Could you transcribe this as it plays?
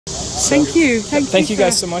Thank you. Thank you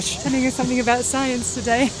guys so much. Telling us something about science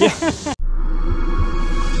today. Yeah.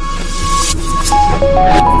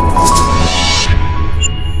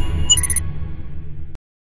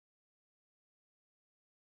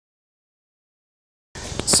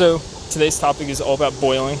 So today's topic is all about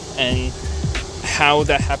boiling and how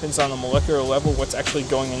that happens on a molecular level, what's actually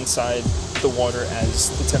going inside the water as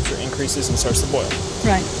the temperature increases and starts to boil.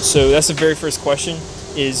 Right. So that's the very first question,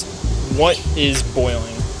 is what is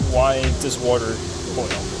boiling? Why does water boil?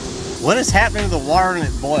 What is happening to the water when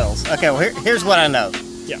it boils? Okay, well here's what I know.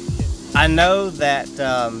 Yeah. I know that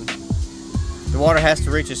the water has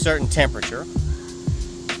to reach a certain temperature,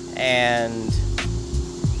 and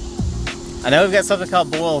I know we've got something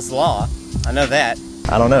called Boyle's Law. I know that.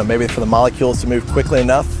 I don't know, maybe for the molecules to move quickly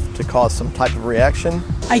enough to cause some type of reaction.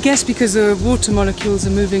 I guess because the water molecules are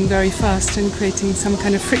moving very fast and creating some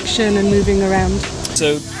kind of friction and moving around.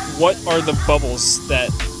 So what are the bubbles that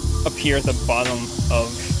appear at the bottom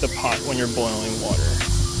of the pot when you're boiling water?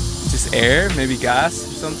 Just air, maybe gas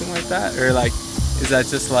or something like that? Or like, is that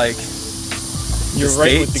just like You're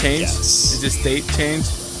right with the change? gas. It's just state change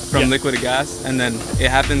from liquid to gas, and then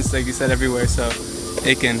it happens, like you said, everywhere, so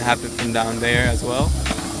it can happen from down there as well.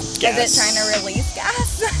 Gas. Is it trying to release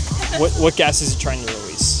gas? What gas is it trying to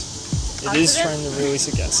release? It is trying to release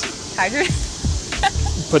a gas. Hydrogen?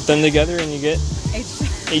 Put them together and you get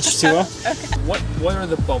H2O. Okay. What are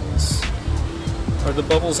the bubbles? Are the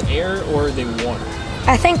bubbles air or are they water?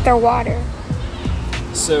 I think they're water.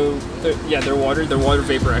 So, they're water. They're water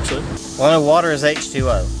vapor, actually. Well, I know water is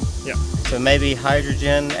H2O. Yeah. So maybe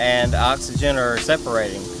hydrogen and oxygen are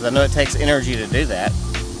separating, because I know it takes energy to do that.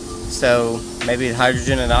 So maybe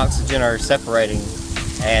hydrogen and oxygen are separating,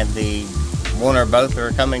 and the one or both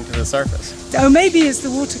are coming to the surface. Oh, maybe it's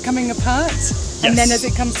the water coming apart, and Yes. then as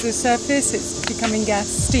it comes to the surface, it's becoming gas,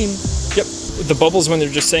 steam. Yep. The bubbles, when they're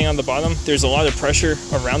just sitting on the bottom, there's a lot of pressure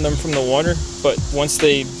around them from the water, but once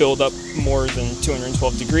they build up more than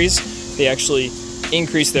 212 degrees, they actually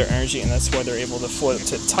increase their energy, and that's why they're able to float up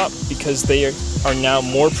to the top, because they are now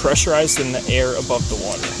more pressurized than the air above the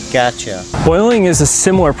water. Gotcha. Boiling is a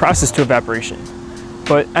similar process to evaporation,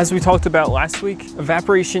 but as we talked about last week,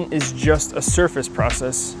 evaporation is just a surface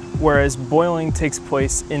process, whereas boiling takes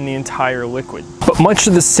place in the entire liquid. But much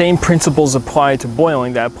of the same principles apply to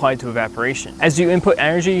boiling that apply to evaporation. As you input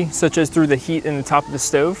energy, such as through the heat in the top of the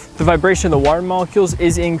stove, the vibration of the water molecules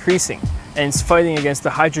is increasing, and it's fighting against the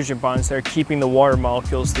hydrogen bonds that are keeping the water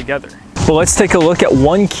molecules together. But let's take a look at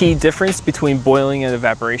one key difference between boiling and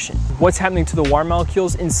evaporation. What's happening to the water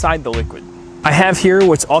molecules inside the liquid? I have here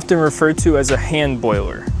what's often referred to as a hand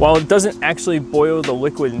boiler. While it doesn't actually boil the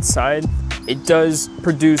liquid inside, it does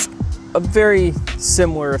produce a very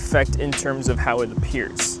similar effect in terms of how it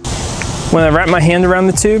appears. When I wrap my hand around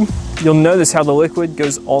the tube, you'll notice how the liquid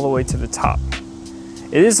goes all the way to the top.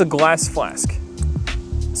 It is a glass flask,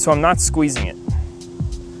 so I'm not squeezing it.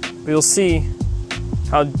 But you'll see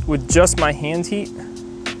how with just my hand heat,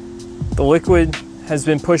 the liquid has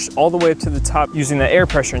been pushed all the way up to the top using the air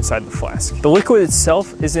pressure inside the flask. The liquid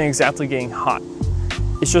itself isn't exactly getting hot.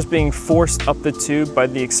 It's just being forced up the tube by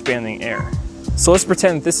the expanding air. So let's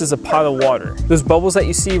pretend that this is a pot of water. Those bubbles that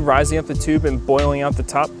you see rising up the tube and boiling out the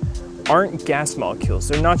top aren't gas molecules.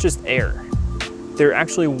 They're not just air. They're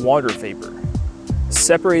actually water vapor.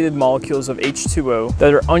 Separated molecules of H2O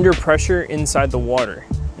that are under pressure inside the water,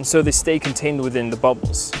 and so they stay contained within the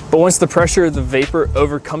bubbles. But once the pressure of the vapor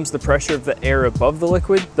overcomes the pressure of the air above the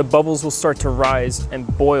liquid, the bubbles will start to rise and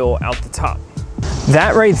boil out the top.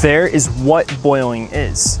 That right there is what boiling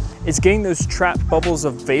is. It's getting those trapped bubbles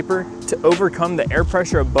of vapor to overcome the air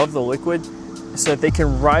pressure above the liquid so that they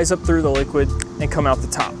can rise up through the liquid and come out the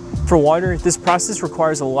top. For water, this process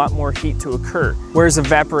requires a lot more heat to occur, whereas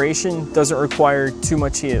evaporation doesn't require too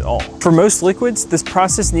much heat at all. For most liquids, this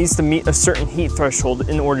process needs to meet a certain heat threshold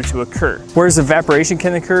in order to occur, whereas evaporation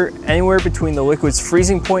can occur anywhere between the liquid's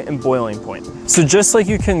freezing point and boiling point. So just like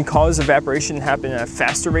you can cause evaporation to happen at a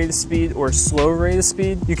faster rate of speed or a slower rate of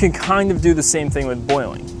speed, you can kind of do the same thing with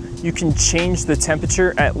boiling. You can change the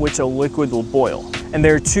temperature at which a liquid will boil, and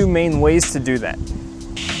there are two main ways to do that.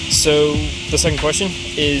 So the second question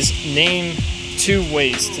is, name 2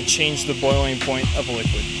 ways to change the boiling point of a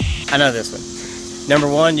liquid. I know this one.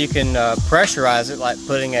 Number 1, you can pressurize it, like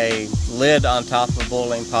putting a lid on top of a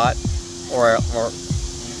boiling pot, or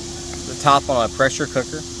the top on a pressure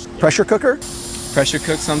cooker. Pressure cooker? Pressure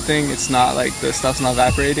cook something, it's not like the stuff's not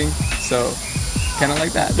evaporating, so kind of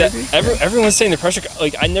like that. Everyone's saying the pressure cooker.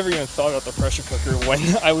 Like, I never even thought about the pressure cooker when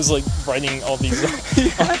I was like writing all these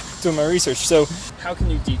doing my research. So how can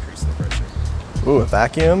you decrease the pressure? Ooh, a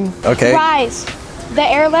vacuum? Okay. Rise. the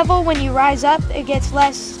air level, when you rise up, it gets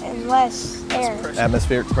less and less air.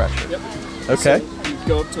 Atmospheric pressure. Yep. Okay. So you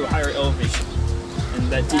go up to a higher elevation, and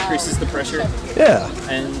that decreases the pressure, Yeah.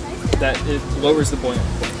 and that it lowers the boiling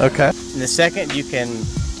point. Okay. In the second, you can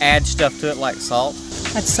add stuff to it like salt.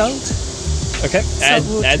 Add salt, Okay.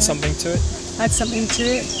 water. Add something to it. add something to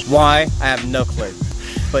it. Why? I have no clue.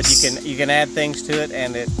 But you can add things to it,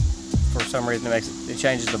 and it, for some reason, it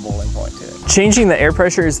changes the boiling point to it. Changing the air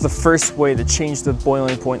pressure is the first way to change the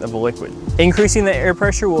boiling point of a liquid. Increasing the air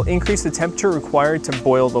pressure will increase the temperature required to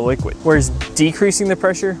boil the liquid, whereas decreasing the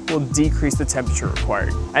pressure will decrease the temperature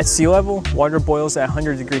required. At sea level, water boils at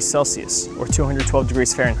 100 degrees Celsius, or 212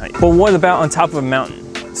 degrees Fahrenheit. But what about on top of a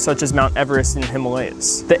mountain, such as Mount Everest in the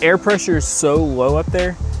Himalayas? The air pressure is so low up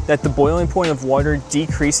there that the boiling point of water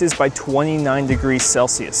decreases by 29 degrees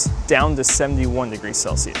Celsius, down to 71 degrees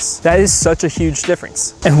Celsius. That is such a huge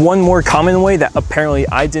difference. And one more common way that apparently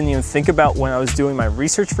I didn't even think about when I was doing my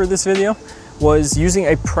research for this video was using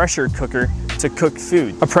a pressure cooker to cook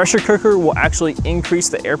food. A pressure cooker will actually increase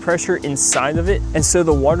the air pressure inside of it, and so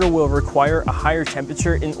the water will require a higher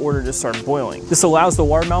temperature in order to start boiling. This allows the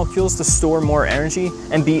water molecules to store more energy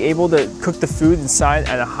and be able to cook the food inside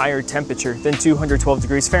at a higher temperature than 212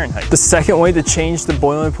 degrees Fahrenheit. The second way to change the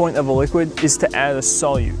boiling point of a liquid is to add a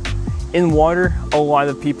solute. In water, a lot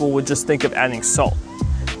of people would just think of adding salt.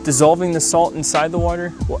 Dissolving the salt inside the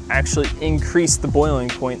water will actually increase the boiling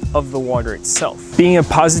point of the water itself. Being a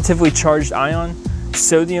positively charged ion,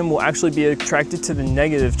 sodium will actually be attracted to the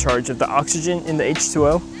negative charge of the oxygen in the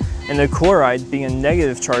H2O, and the chloride, being a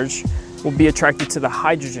negative charge, will be attracted to the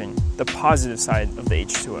hydrogen, the positive side of the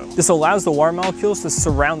H2O. This allows the water molecules to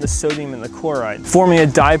surround the sodium and the chloride, forming a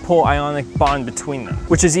dipole ionic bond between them,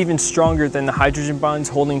 which is even stronger than the hydrogen bonds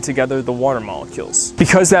holding together the water molecules.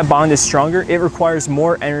 Because that bond is stronger, it requires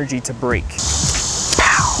more energy to break.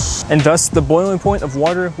 And thus, the boiling point of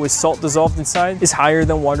water with salt dissolved inside is higher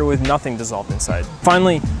than water with nothing dissolved inside.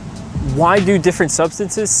 Finally, why do different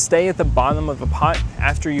substances stay at the bottom of a pot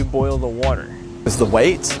after you boil the water? Is the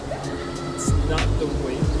weight? It's not the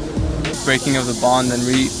weight. Breaking of the bond and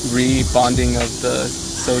re-bonding of the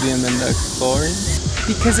sodium and the chlorine.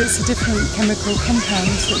 Because it's a different chemical compound,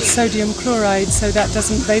 it's sodium chloride, so that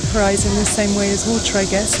doesn't vaporize in the same way as water, I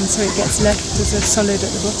guess, and so it gets left as a solid at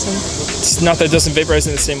the bottom. It's not that it doesn't vaporize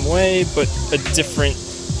in the same way, but a different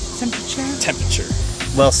temperature.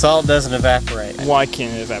 Well, salt doesn't evaporate. Why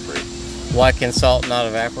can't it evaporate? Why can salt not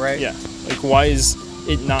evaporate? Yeah, like why is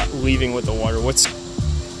it not leaving with the water?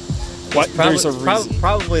 There's a reason.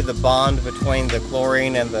 Probably the bond between the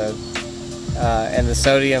chlorine and the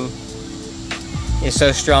sodium is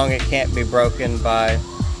so strong it can't be broken by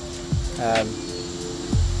that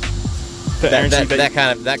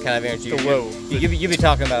kind of energy. You'd be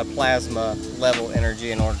talking about a plasma level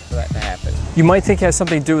energy in order for that to happen. You might think it has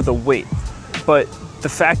something to do with the weight, but the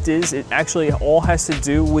fact is it actually all has to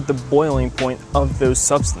do with the boiling point of those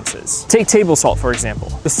substances. Take table salt, for example.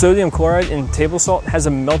 The sodium chloride in table salt has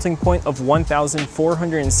a melting point of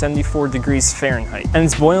 1,474 degrees Fahrenheit, and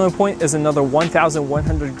its boiling point is another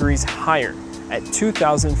 1,100 degrees higher at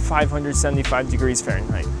 2,575 degrees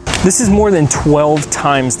Fahrenheit. This is more than 12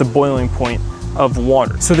 times the boiling point of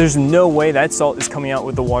water. So there's no way that salt is coming out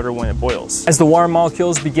with the water when it boils. As the water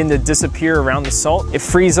molecules begin to disappear around the salt, it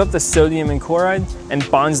frees up the sodium and chloride and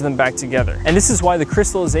bonds them back together. And this is why the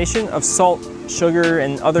crystallization of salt, sugar,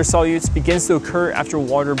 and other solutes begins to occur after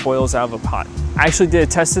water boils out of a pot. I actually did a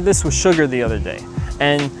test of this with sugar the other day,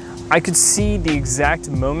 and I could see the exact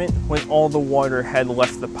moment when all the water had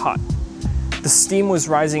left the pot. The steam was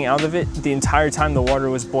rising out of it the entire time the water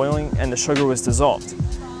was boiling and the sugar was dissolved.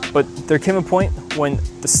 But there came a point when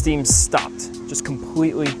the steam stopped, just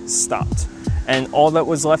completely stopped. And all that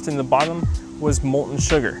was left in the bottom was molten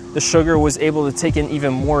sugar. The sugar was able to take in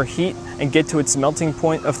even more heat and get to its melting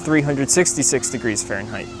point of 366 degrees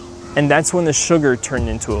Fahrenheit. And that's when the sugar turned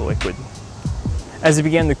into a liquid. As it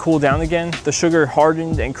began to cool down again, the sugar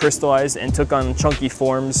hardened and crystallized and took on chunky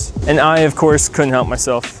forms. And I, of course, couldn't help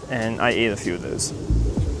myself, and I ate a few of those.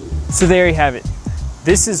 So there you have it.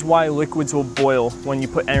 This is why liquids will boil when you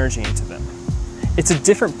put energy into them. It's a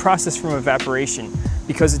different process from evaporation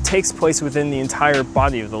because it takes place within the entire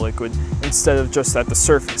body of the liquid instead of just at the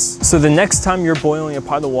surface. So the next time you're boiling a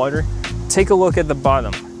pot of water, take a look at the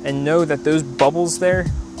bottom and know that those bubbles there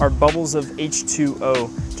are bubbles of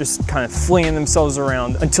H2O just kind of flinging themselves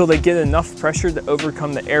around until they get enough pressure to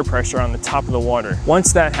overcome the air pressure on the top of the water.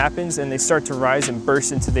 Once that happens and they start to rise and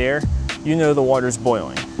burst into the air, you know the water's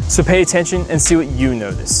boiling. So pay attention and see what you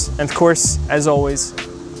notice. And of course, as always,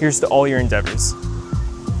 here's to all your endeavors.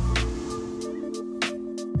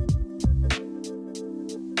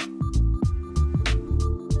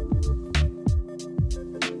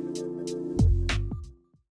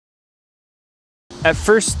 At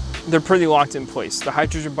first, they're pretty locked in place. The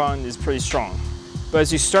hydrogen bond is pretty strong. But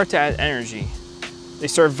as you start to add energy, they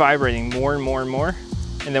start vibrating more and more and more.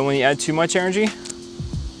 And then when you add too much energy,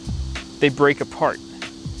 they break apart.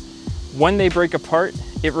 When they break apart,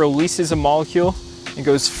 it releases a molecule and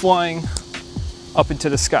goes flying up into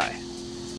the sky.